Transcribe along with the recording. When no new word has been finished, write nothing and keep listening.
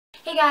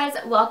Hey guys,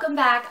 welcome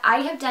back. I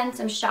have done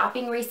some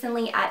shopping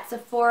recently at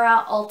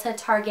Sephora, Ulta,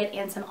 Target,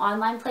 and some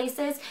online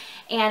places,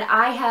 and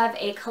I have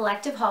a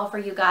collective haul for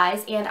you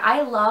guys. And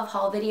I love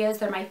haul videos.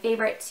 They're my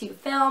favorite to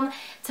film,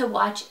 to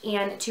watch,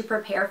 and to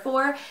prepare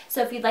for.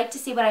 So if you'd like to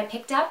see what I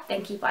picked up,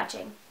 then keep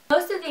watching.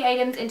 Most of the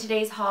items in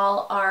today's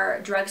haul are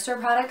drugstore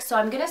products, so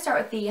I'm going to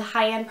start with the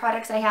high-end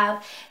products I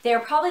have. They're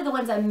probably the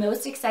ones I'm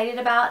most excited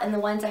about and the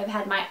ones I've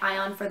had my eye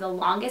on for the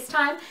longest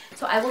time,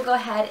 so I will go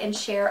ahead and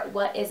share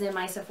what is in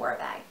my Sephora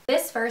bag.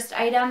 This first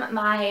item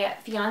my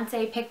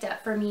fiance picked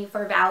up for me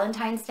for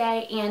Valentine's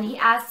Day, and he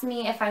asked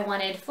me if I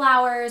wanted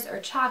flowers or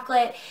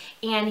chocolate,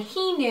 and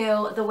he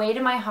knew the way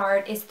to my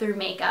heart is through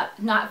makeup,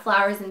 not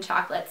flowers and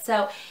chocolate.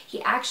 So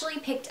he actually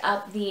picked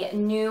up the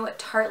new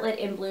Tartelette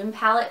in Bloom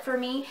palette for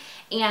me,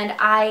 and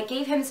I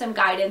gave him some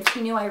guidance.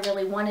 He knew I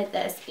really wanted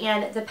this,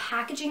 and the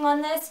packaging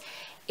on this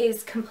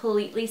is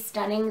completely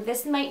stunning.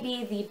 This might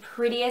be the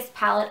prettiest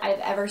palette I've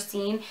ever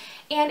seen,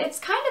 and it's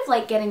kind of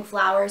like getting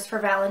flowers for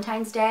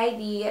Valentine's Day.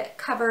 The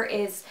cover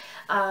is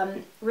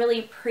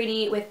really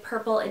pretty with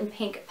purple and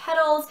pink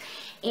petals,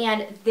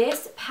 and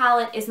this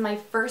palette is my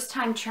first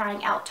time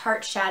trying out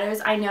Tarte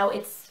shadows. I know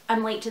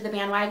I'm late to the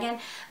bandwagon,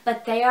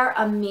 but they are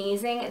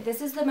amazing.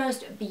 This is the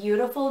most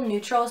beautiful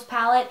neutrals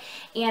palette,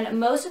 and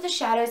most of the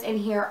shadows in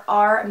here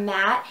are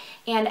matte,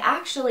 and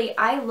actually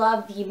I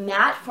love the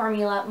matte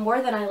formula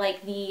more than I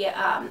like the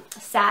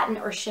satin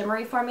or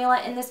shimmery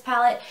formula in this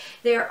palette.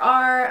 There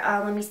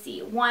are, let me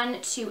see,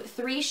 1, 2,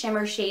 3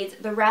 shimmer shades.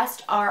 The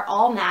rest are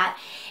all matte,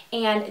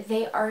 and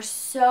they are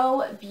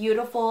so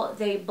beautiful.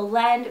 They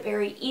blend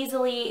very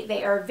easily.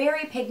 They are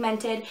very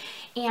pigmented,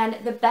 and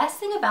the best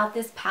thing about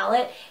this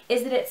palette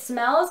is that it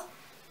smells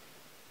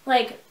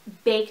like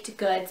baked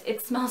goods.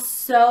 It smells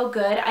so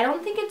good. I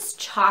don't think it's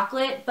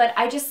chocolate, but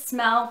I just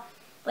smell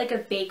like a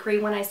bakery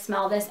when I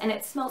smell this, and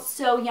it smells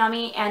so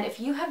yummy. And if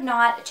you have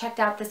not checked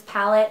out this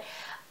palette,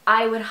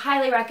 I would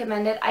highly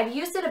recommend it. I've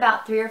used it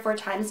about 3 or 4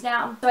 times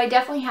now, so I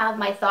definitely have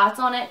my thoughts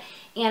on it,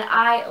 and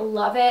I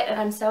love it, and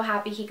I'm so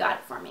happy he got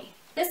it for me.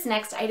 This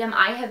next item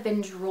I have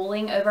been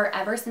drooling over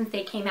ever since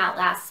they came out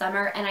last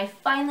summer, and I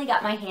finally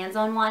got my hands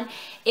on one.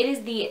 It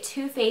is the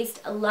Too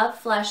Faced Love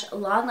Flush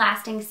Long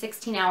Lasting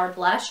 16-Hour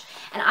Blush,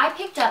 and I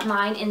picked up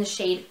mine in the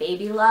shade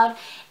Baby Love.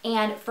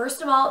 And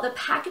first of all, the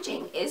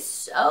packaging is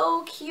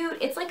so cute.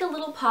 It's like a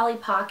little Polly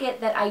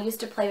Pocket that I used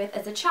to play with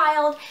as a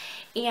child,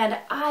 and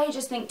I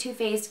just think Too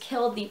Faced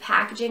killed the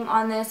packaging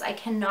on this. I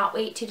cannot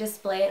wait to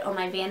display it on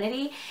my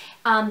vanity.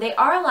 They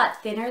are a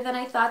lot thinner than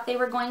I thought they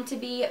were going to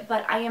be,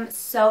 but I am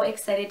so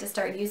excited to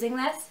start using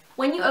this.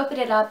 When you open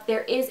it up,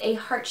 there is a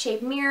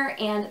heart-shaped mirror,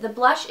 and the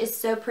blush is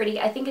so pretty.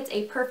 I think it's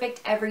a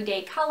perfect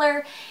everyday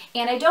color,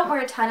 and I don't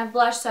wear a ton of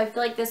blush, so I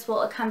feel like this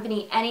will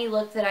accompany any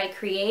look that I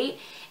create.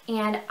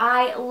 And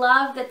I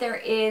love that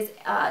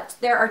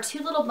there are 2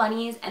 little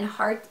bunnies and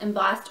hearts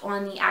embossed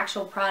on the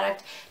actual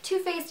product. Too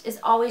Faced is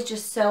always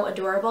just so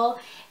adorable,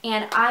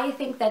 and I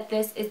think that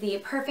this is the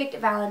perfect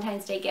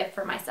Valentine's Day gift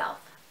for myself.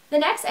 The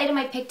next item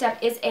I picked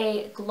up is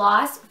a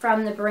gloss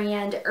from the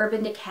brand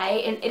Urban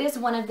Decay, and it is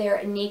one of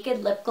their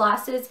naked lip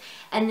glosses,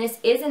 and this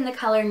is in the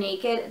color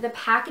Naked. The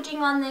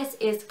packaging on this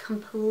is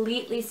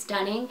completely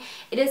stunning.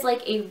 It is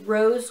like a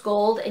rose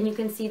gold, and you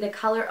can see the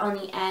color on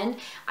the end.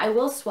 I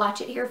will swatch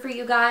it here for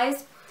you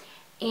guys,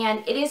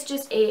 and it is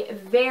just a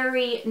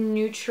very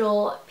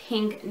neutral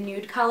pink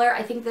nude color.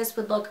 I think this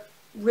would look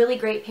really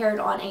great paired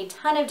on a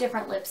ton of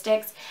different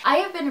lipsticks. I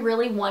have been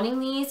really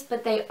wanting these,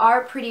 but they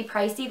are pretty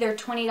pricey. They're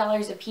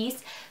 $20 a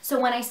piece. So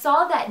when I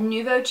saw that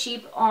Nouveau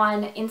Cheap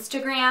on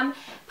Instagram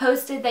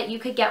posted that you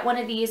could get one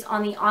of these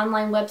on the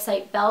online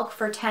website Belk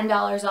for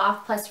 $10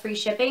 off plus free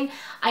shipping,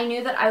 I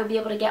knew that I would be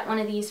able to get one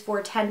of these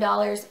for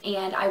 $10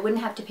 and I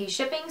wouldn't have to pay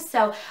shipping.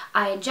 So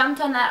I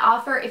jumped on that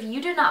offer. If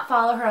you do not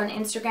follow her on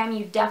Instagram,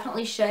 you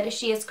definitely should.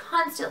 She is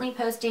constantly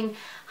posting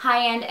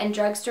high-end and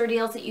drugstore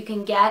deals that you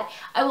can get.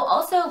 I will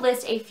also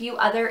list a few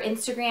other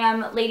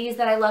Instagram ladies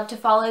that I love to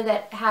follow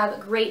that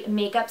have great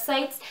makeup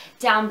sites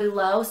down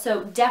below,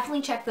 so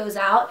definitely check those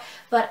out.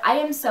 But I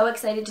am so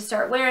excited to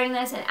start wearing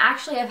this, and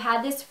actually I've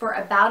had this for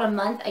about a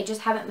month. I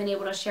just haven't been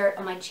able to share it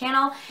on my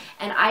channel,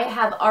 and I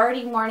have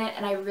already worn it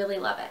and I really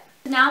love it.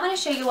 Now I'm going to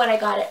show you what I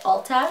got at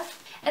Ulta.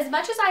 As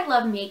much as I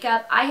love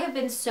makeup, I have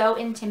been so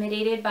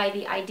intimidated by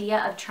the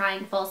idea of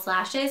trying false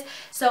lashes,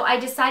 so I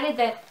decided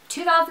that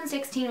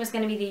 2016 was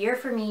going to be the year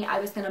for me. I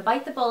was going to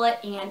bite the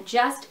bullet and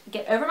just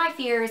get over my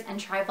fears and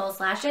try false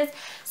lashes.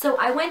 So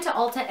I went to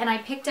Ulta and I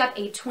picked up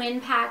a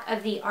twin pack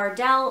of the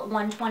Ardell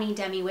 120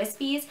 Demi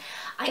Wispies.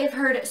 I have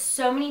heard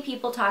so many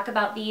people talk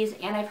about these,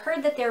 and I've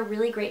heard that they're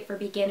really great for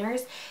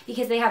beginners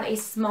because they have a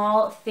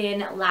small,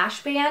 thin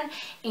lash band,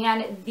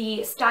 and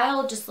the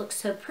style just looks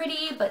so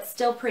pretty but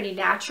still pretty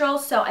natural.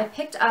 So I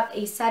picked up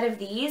a set of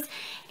these,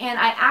 and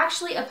I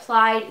actually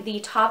applied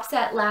the top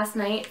set last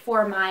night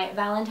for my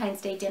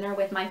Valentine's Day dinner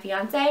with my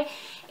fiance,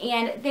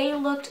 and they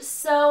looked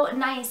so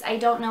nice. I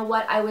don't know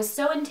what I was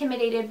so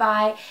intimidated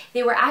by.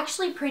 They were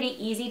actually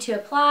pretty easy to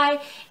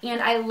apply,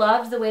 and I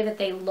loved the way that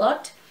they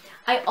looked.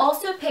 I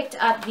also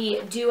picked up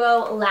the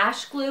Duo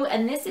Lash Glue,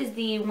 and this is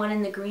the one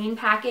in the green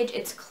package.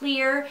 It's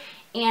clear,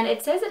 and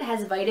it says it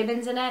has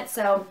vitamins in it,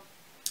 so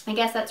I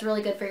guess that's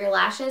really good for your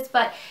lashes.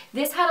 But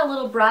this had a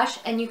little brush,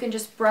 and you can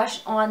just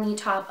brush on the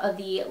top of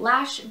the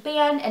lash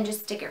band and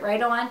just stick it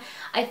right on.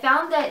 I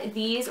found that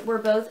these were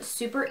both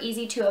super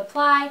easy to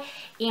apply,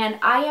 and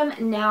I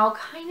am now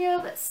kind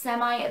of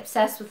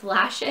semi-obsessed with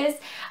lashes.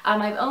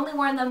 I've only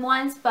worn them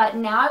once, but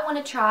now I want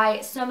to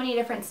try so many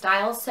different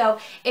styles. So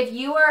if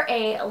you are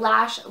a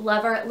lash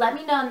lover, let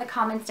me know in the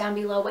comments down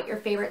below what your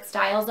favorite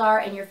styles are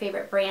and your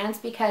favorite brands,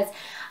 because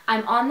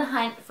I'm on the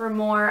hunt for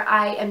more.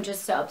 I am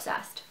just so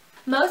obsessed.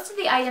 Most of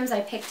the items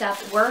I picked up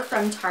were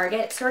from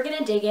Target, so we're going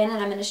to dig in and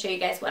I'm going to show you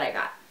guys what I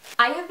got.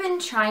 I have been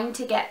trying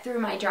to get through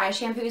my dry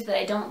shampoos that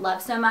I don't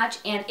love so much,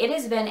 and it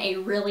has been a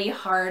really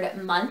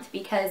hard month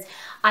because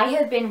I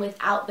have been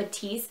without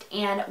Batiste,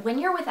 and when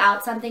you're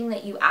without something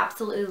that you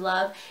absolutely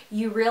love,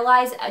 you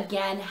realize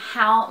again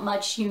how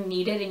much you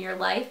need it in your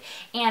life.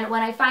 And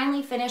when I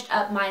finally finished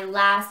up my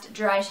last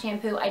dry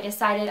shampoo, I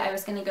decided I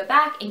was going to go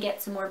back and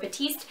get some more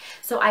Batiste.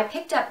 So I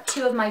picked up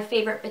two of my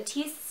favorite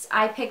Batistes.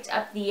 I picked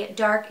up the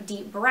dark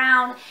deep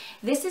brown.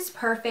 This is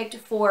perfect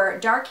for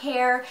dark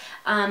hair.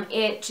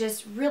 It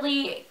just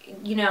really,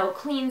 you know,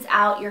 cleans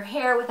out your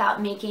hair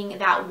without making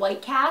that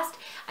white cast.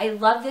 I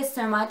love this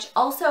so much.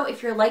 Also,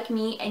 if you're like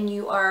me and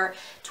you are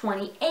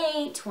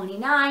 28,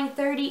 29,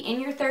 30, in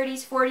your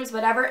 30s, 40s,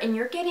 whatever, and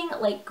you're getting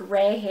like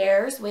gray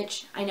hairs,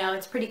 which I know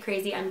it's pretty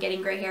crazy, I'm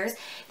getting gray hairs.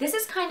 This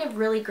is kind of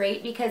really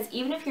great because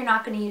even if you're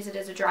not going to use it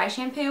as a dry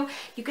shampoo,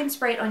 you can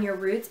spray it on your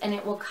roots and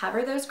it will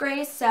cover those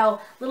grays.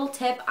 So little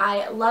tip,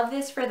 I love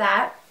this for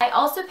that. I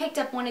also picked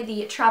up one of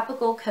the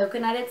tropical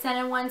coconutted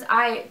scented ones.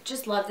 I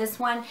just love this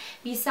one.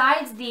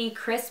 Besides the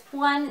crisp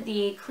one,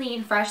 the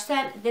clean fresh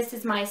scent, this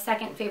is my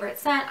second favorite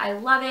scent. I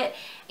love it.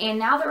 And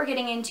now that we're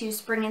getting into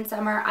spring and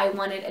summer, I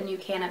wanted a new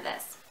can of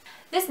this.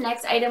 This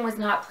next item was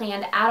not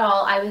planned at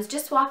all. I was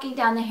just walking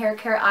down the hair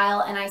care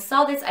aisle and I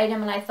saw this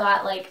item and I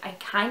thought, like, I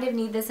kind of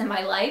need this in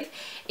my life.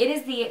 It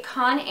is the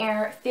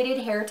Conair fitted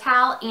hair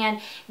towel,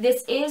 and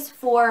this is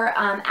for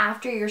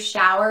after your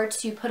shower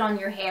to put on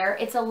your hair.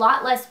 It's a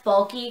lot less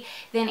bulky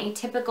than a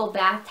typical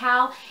bath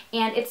towel,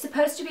 and it's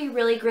supposed to be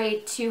really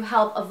great to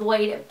help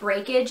avoid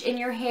breakage in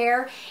your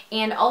hair,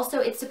 and also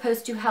it's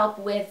supposed to help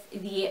with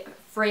the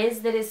frizz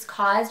that is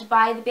caused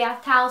by the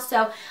bath towel.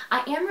 So I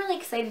am really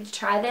excited to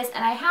try this,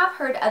 and I have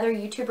heard other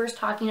YouTubers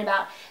talking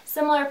about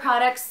similar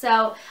products,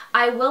 so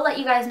I will let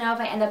you guys know if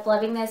I end up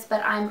loving this,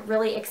 but I'm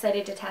really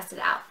excited to test it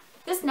out.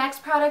 This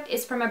next product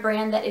is from a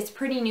brand that is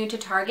pretty new to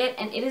Target,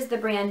 and it is the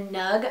brand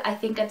Nugg. I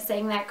think I'm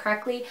saying that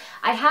correctly.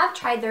 I have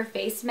tried their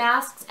face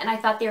masks and I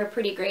thought they were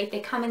pretty great. They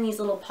come in these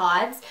little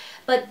pods,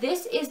 but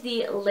this is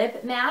the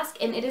lip mask,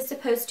 and it is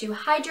supposed to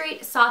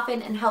hydrate,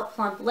 soften, and help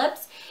plump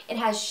lips. It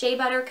has shea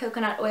butter,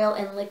 coconut oil,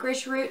 and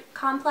licorice root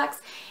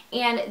complex,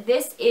 and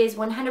this is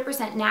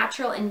 100%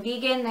 natural and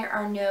vegan. There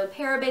are no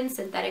parabens,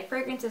 synthetic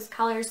fragrances,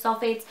 colors,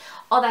 sulfates,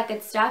 all that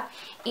good stuff.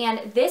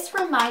 And this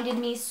reminded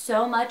me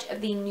so much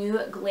of the new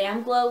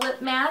Glam Glow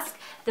lip mask,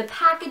 the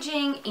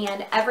packaging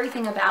and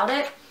everything about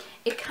it.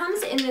 It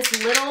comes in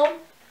this little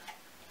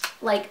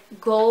like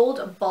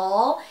gold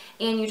ball,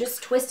 and you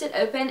just twist it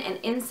open and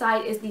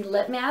inside is the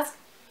lip mask.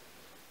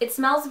 It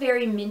smells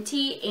very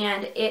minty,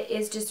 and it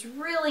is just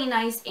really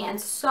nice and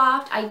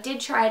soft. I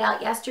did try it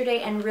out yesterday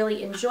and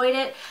really enjoyed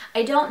it.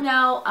 I don't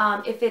know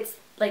if it's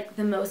like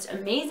the most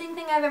amazing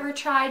thing I've ever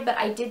tried, but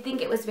I did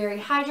think it was very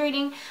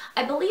hydrating.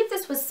 I believe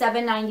this was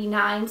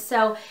 $7.99,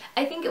 so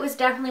I think it was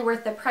definitely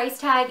worth the price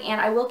tag,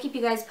 and I will keep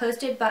you guys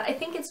posted, but I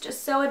think it's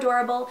just so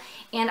adorable,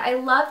 and I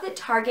love that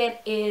Target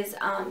is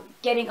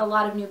getting a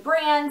lot of new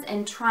brands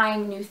and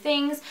trying new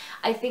things.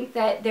 I think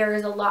that there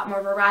is a lot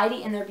more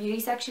variety in their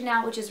beauty section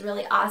now, which is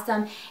really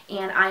awesome,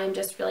 and I am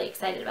just really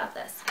excited about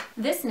this.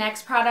 This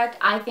next product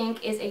I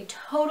think is a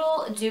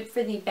total dupe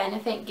for the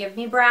Benefit Give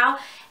Me Brow,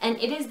 and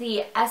it is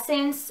the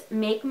Essence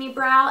Make Me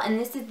Brow, and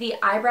this is the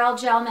eyebrow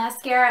gel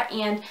mascara.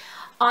 And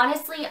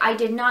honestly, I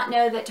did not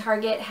know that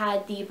Target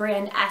had the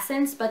brand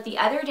Essence, but the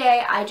other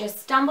day I just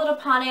stumbled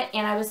upon it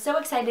and I was so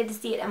excited to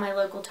see it at my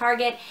local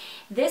Target.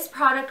 This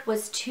product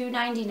was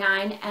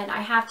 $2.99, and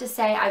I have to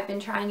say I've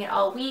been trying it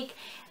all week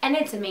and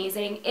it's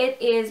amazing.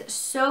 It is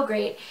so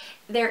great.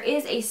 There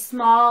is a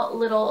small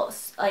little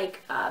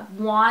like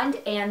wand,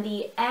 and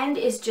the end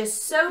is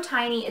just so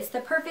tiny. It's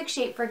the perfect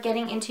shape for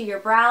getting into your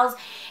brows,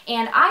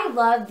 and I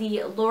love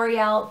the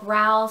L'Oreal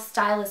Brow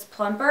Stylist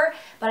Plumper,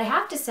 but I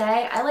have to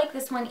say I like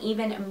this one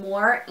even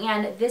more,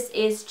 and this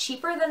is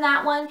cheaper than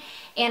that one,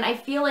 and I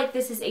feel like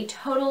this is a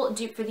total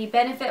dupe for the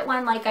Benefit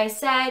one. Like I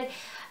said,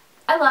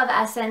 I love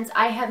Essence.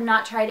 I have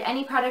not tried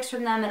any products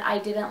from them that I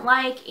didn't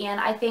like, and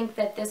I think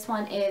that this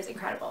one is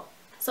incredible.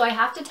 So I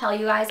have to tell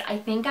you guys, I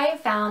think I have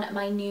found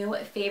my new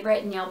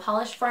favorite nail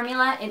polish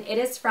formula, and it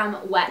is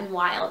from Wet n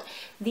Wild.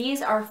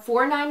 These are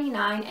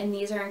 $4.99 and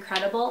these are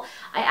incredible.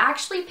 I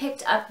actually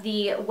picked up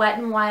the Wet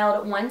n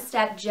Wild One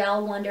Step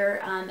Gel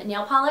Wonder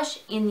nail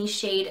polish in the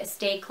shade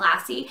Stay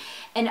Classy,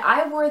 and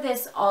I wore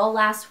this all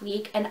last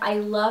week and I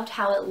loved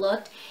how it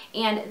looked.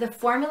 And the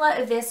formula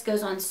of this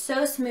goes on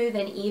so smooth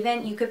and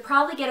even. You could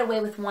probably get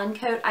away with one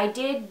coat. I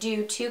did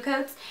do 2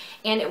 coats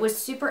and it was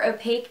super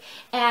opaque.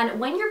 And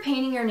when you're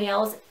painting your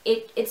nails,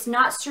 it's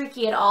not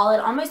streaky at all. It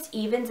almost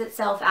evens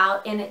itself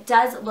out and it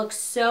does look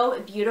so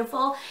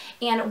beautiful.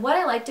 And what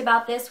I liked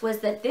about this was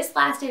that this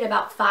lasted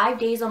about 5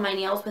 days on my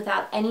nails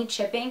without any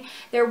chipping.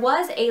 There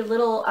was a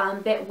little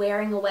bit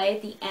wearing away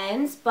at the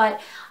ends, but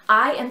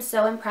I am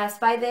so impressed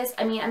by this.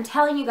 I mean, I'm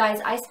telling you guys,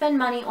 I spend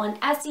money on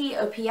Essie,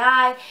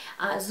 OPI,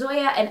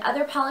 Zoya, and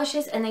other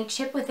polishes, and they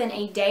chip within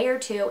a day or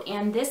two,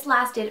 and this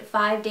lasted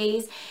 5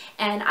 days,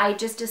 and I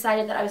just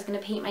decided that I was going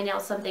to paint my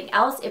nails something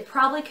else. It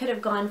probably could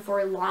have gone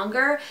for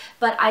longer,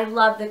 but I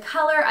love the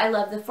color, I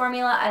love the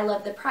formula, I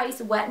love the price.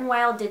 Wet n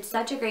Wild did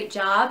such a great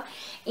job,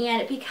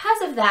 and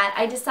because of that,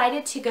 I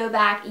decided to go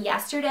back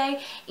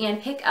yesterday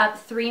and pick up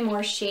 3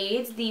 more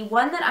shades. The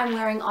one that I'm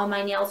wearing on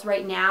my nails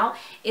right now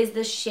is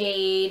the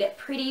shade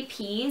Pretty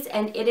Peas,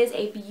 and it is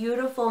a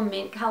beautiful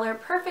mint color,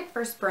 perfect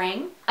for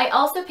spring. I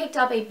also picked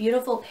up a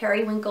beautiful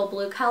periwinkle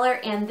blue color,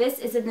 and this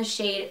is in the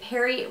shade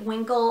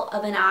Periwinkle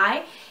of an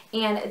Eye,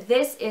 and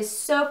this is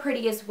so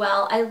pretty as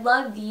well. I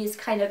love these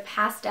kind of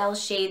pastel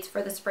shades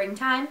for the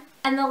springtime.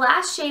 And the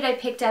last shade I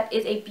picked up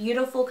is a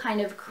beautiful kind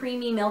of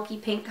creamy milky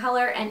pink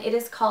color, and it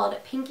is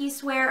called Pinky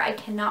Swear. I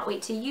cannot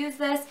wait to use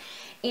this.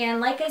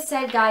 And like I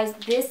said, guys,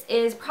 this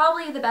is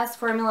probably the best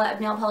formula of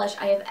nail polish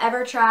I have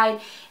ever tried,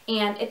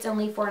 and it's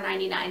only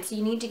 $4.99. So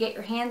you need to get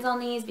your hands on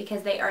these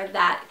because they are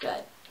that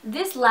good.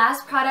 This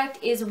last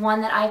product is one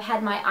that I've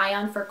had my eye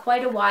on for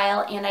quite a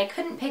while, and I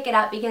couldn't pick it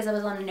up because I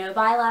was on a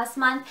no-buy last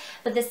month,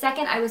 but the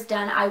second I was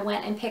done, I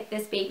went and picked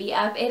this baby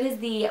up. It is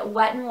the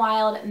Wet n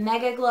Wild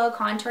Megaglo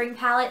Contouring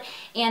Palette,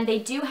 and they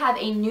do have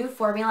a new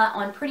formula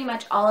on pretty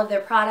much all of their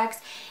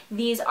products.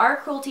 These are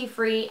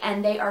cruelty-free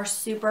and they are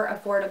super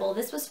affordable.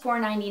 This was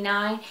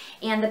 $4.99,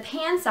 and the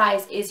pan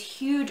size is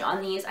huge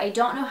on these. I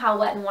don't know how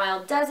Wet n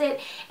Wild does it,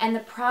 and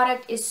the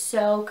product is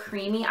so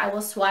creamy. I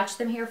will swatch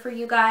them here for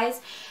you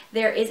guys.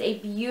 There is a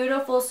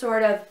beautiful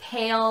sort of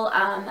pale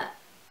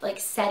like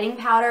setting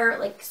powder,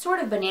 like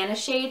sort of banana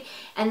shade,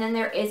 and then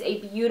there is a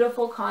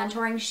beautiful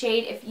contouring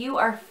shade. If you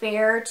are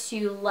fair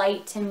to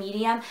light to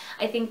medium,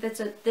 I think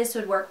this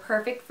would work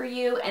perfect for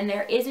you, and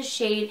there is a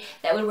shade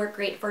that would work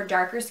great for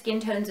darker skin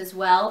tones as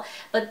well,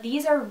 but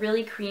these are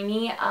really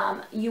creamy.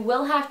 You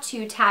will have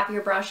to tap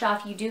your brush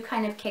off. You do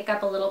kind of kick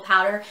up a little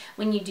powder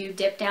when you do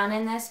dip down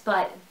in this,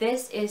 but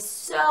this is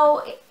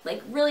so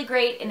like really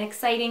great and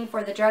exciting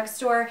for the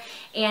drugstore,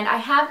 and I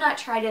have not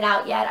tried it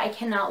out yet. I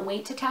cannot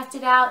wait to test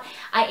it out.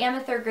 I am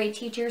a 3rd grade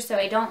teacher, so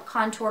I don't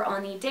contour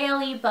on the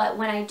daily, but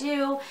when I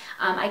do,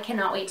 I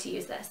cannot wait to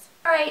use this.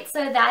 Alright,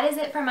 so that is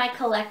it for my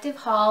collective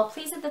haul.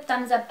 Please hit the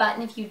thumbs up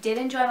button if you did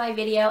enjoy my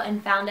video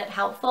and found it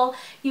helpful.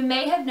 You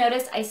may have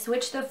noticed I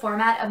switched the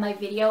format of my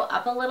video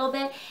up a little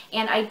bit,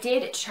 and I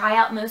did try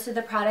out most of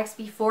the products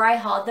before I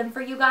hauled them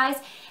for you guys.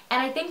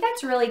 And I think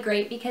that's really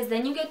great because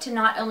then you get to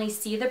not only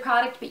see the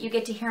product, but you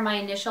get to hear my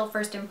initial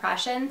first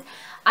impressions.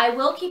 I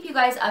will keep you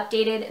guys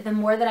updated the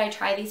more that I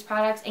try these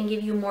products and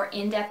give you more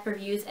in-depth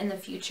reviews in the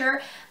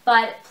future.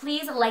 But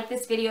please like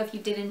this video if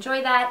you did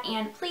enjoy that,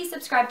 and please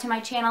subscribe to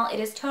my channel. It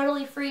is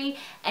totally free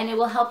and it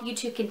will help you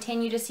to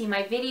continue to see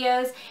my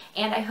videos,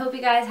 and I hope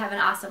you guys have an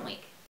awesome week.